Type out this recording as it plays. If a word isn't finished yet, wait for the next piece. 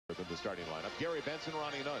Than the starting lineup. Gary Benson,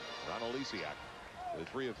 Ronnie Nunn, Ronald Lisiak. The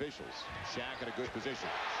three officials. Shaq in a good position.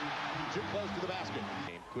 Too close to the basket.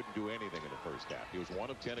 Game couldn't do anything in the first half. He was 1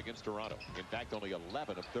 of 10 against Toronto. In fact, only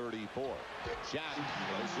 11 of 34. Shaq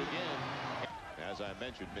close again. As I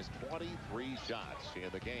mentioned, missed 23 shots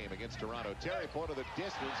in the game against Toronto. Terry Ford to the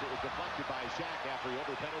distance. It was deflected by Shaq after he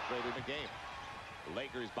over-penetrated the game. The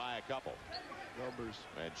Lakers by a couple. Numbers.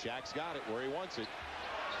 And Shaq's got it where he wants it.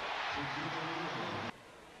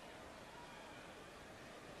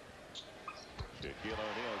 Shaquille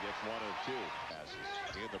O'Neal gets 1 of 2 passes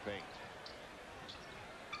in the paint.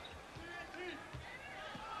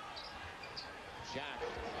 Shaq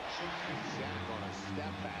on a step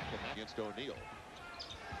back and against O'Neal.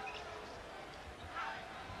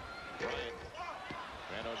 Bryant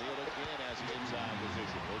and O'Neal again has the inside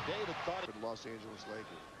position. Well, David thought it. Los Angeles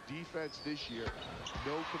Lakers defense this year,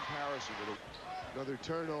 no comparison with it. Another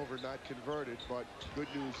turnover not converted, but good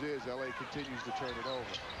news is LA continues to turn it over.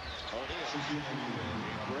 O'Neal in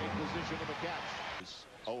great position on the catch.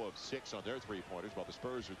 0 of 6 on their three-pointers, while the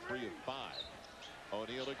Spurs are 3 of 5.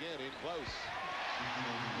 O'Neal again in close.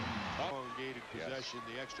 Elongated possession,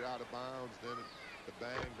 the extra out of bounds, then the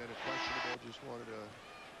bang, then a questionable. Just wanted a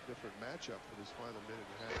different matchup for this final minute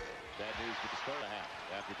and a half. Bad news for the Spurs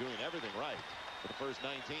after doing everything right for the first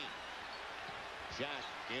 19. Shaq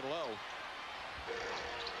in low.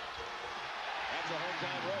 That's a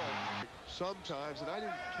hometown roll. Sometimes, and I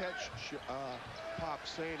didn't catch Pop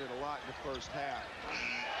saying it a lot in the first half. A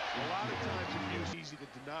lot of times it was easy to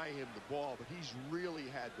deny him the ball, but he's really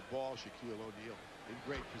had the ball, Shaquille O'Neal, in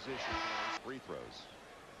great position. Free throws.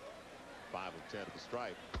 5 of 10 at the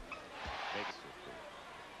stripe. Makes it.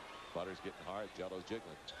 Butter's getting hard. Jello's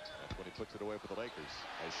jiggling. That's when he puts it away for the Lakers.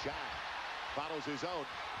 As Shaq follows his own.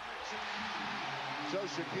 So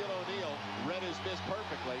Shaquille O'Neal read his miss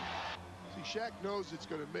perfectly. See, Shaq knows it's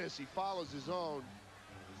going to miss. He follows his own.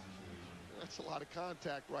 That's a lot of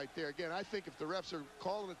contact right there. Again, I think if the refs are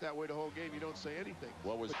calling it that way the whole game, you don't say anything.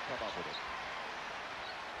 What was come up with it?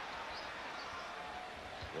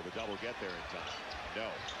 Will the double get there in time? No.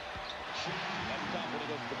 That's tough when it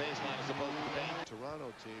goes to the baseline as opposed to the paint.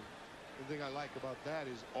 Toronto team. The thing I like about that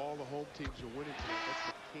is all the home teams are winning tonight.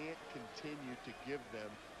 That's can't continue to give them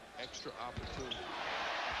extra opportunity.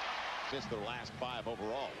 Missed their last 5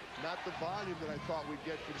 overall. Not the volume that I thought we'd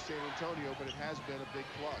get from San Antonio, but it has been a big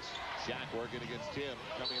plus. Shaq working against Tim,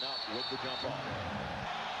 coming up with the jump ball.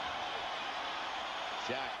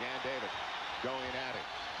 Shaq and David going at it.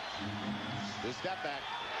 The step back.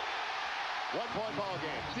 1-point ball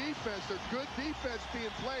game. Defense, they're good defense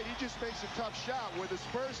being played. He just makes a tough shot. Where the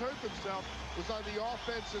Spurs hurt themselves was on the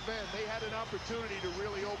offensive end. They had an opportunity to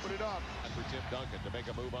really open it up. And for Tim Duncan to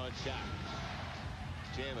make a move on Shaq.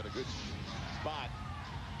 Tim in a good spot.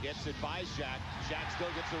 Gets it by Shaq. Shaq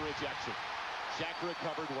still gets the rejection. Shaq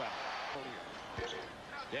recovered well.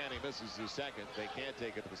 Danny misses his second. They can't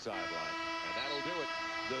take it to the sideline. And that'll do it.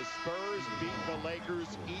 The Spurs beat the Lakers,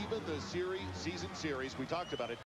 even the season series. We talked about it.